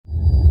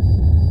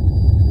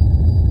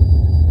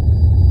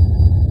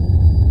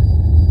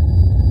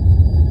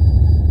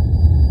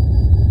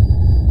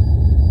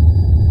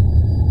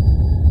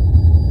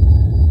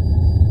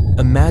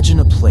Imagine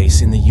a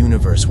place in the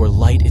universe where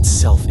light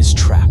itself is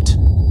trapped.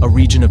 A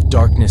region of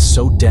darkness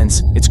so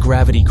dense, its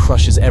gravity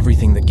crushes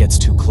everything that gets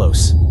too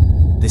close.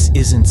 This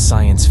isn't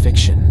science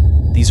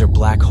fiction. These are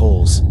black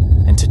holes,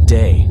 and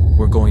today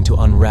we're going to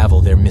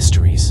unravel their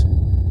mysteries.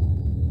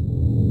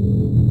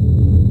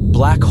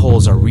 Black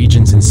holes are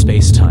regions in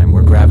space-time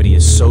where gravity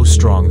is so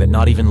strong that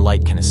not even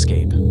light can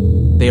escape.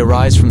 They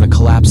arise from the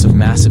collapse of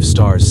massive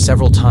stars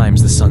several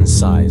times the sun's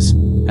size.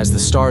 As the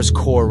star's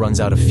core runs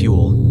out of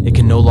fuel, it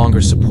can no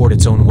longer support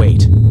its own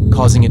weight,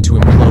 causing it to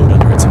implode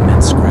under its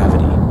immense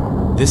gravity.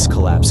 This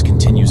collapse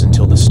continues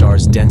until the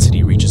star's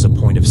density reaches a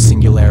point of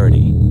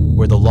singularity,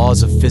 where the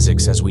laws of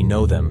physics as we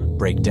know them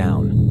break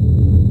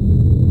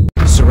down.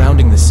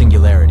 Surrounding the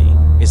singularity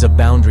is a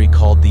boundary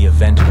called the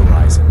event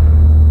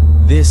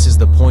horizon. This is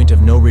the point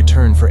of no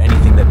return for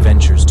anything that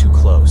ventures too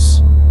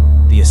close.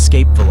 The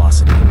escape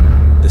velocity,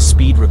 the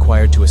speed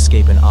required to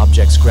escape an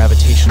object's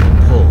gravitational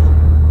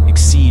pull,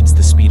 exceeds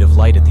the speed of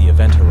light at the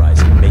event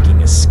horizon,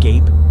 making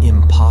escape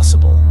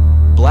impossible.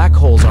 Black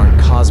holes aren't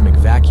cosmic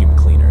vacuum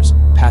cleaners,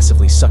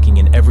 passively sucking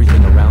in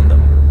everything around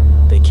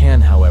them. They can,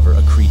 however,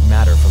 accrete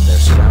matter from their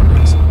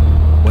surroundings.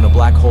 When a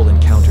black hole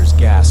encounters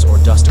gas or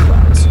dust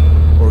clouds,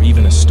 or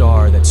even a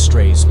star that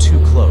strays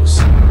too close,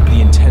 the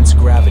intense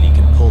gravity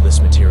can pull this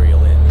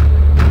material in.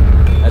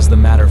 As the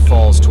matter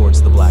falls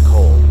towards the black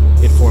hole,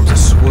 it forms a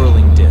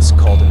swirling disk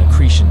called an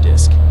accretion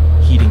disk,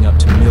 heating up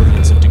to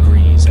millions of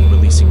degrees and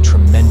releasing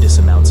tremendous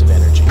amounts of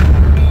energy.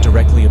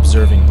 Directly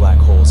observing black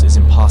holes is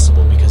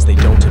impossible because they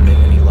don't emit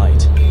any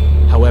light.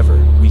 However,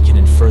 we can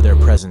infer their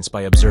presence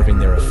by observing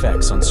their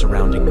effects on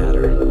surrounding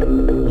matter.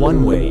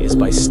 One way is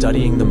by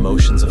studying the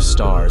motions of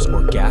stars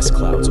or gas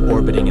clouds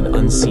orbiting an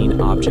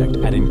unseen object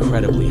at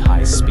incredibly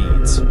high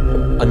speeds.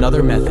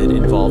 Another method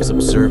involves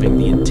observing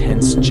the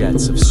intense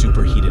jets of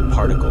superheated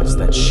particles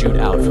that shoot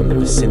out from the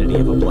vicinity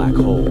of a black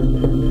hole.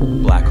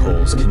 Black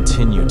holes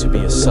continue to be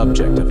a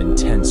subject of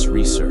intense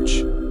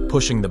research,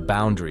 pushing the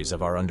boundaries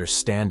of our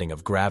understanding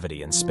of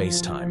gravity and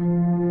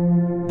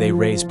space-time. They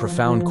raise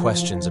profound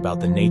questions about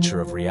the nature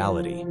of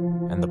reality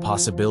and the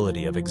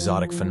possibility of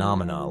exotic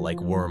phenomena like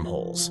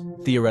wormholes,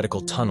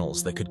 theoretical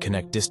tunnels that could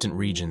connect distant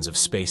regions of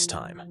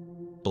space-time.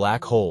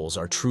 Black holes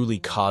are truly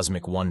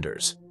cosmic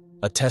wonders,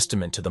 a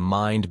testament to the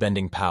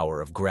mind-bending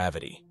power of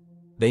gravity.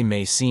 They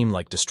may seem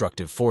like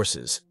destructive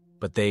forces,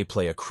 but they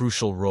play a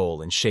crucial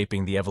role in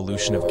shaping the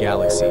evolution of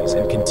galaxies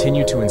and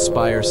continue to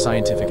inspire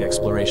scientific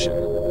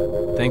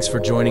exploration. Thanks for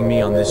joining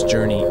me on this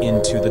journey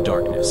into the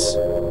darkness.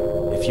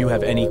 If you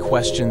have any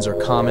questions or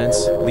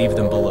comments, leave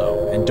them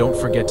below, and don't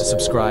forget to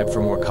subscribe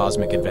for more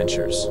cosmic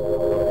adventures.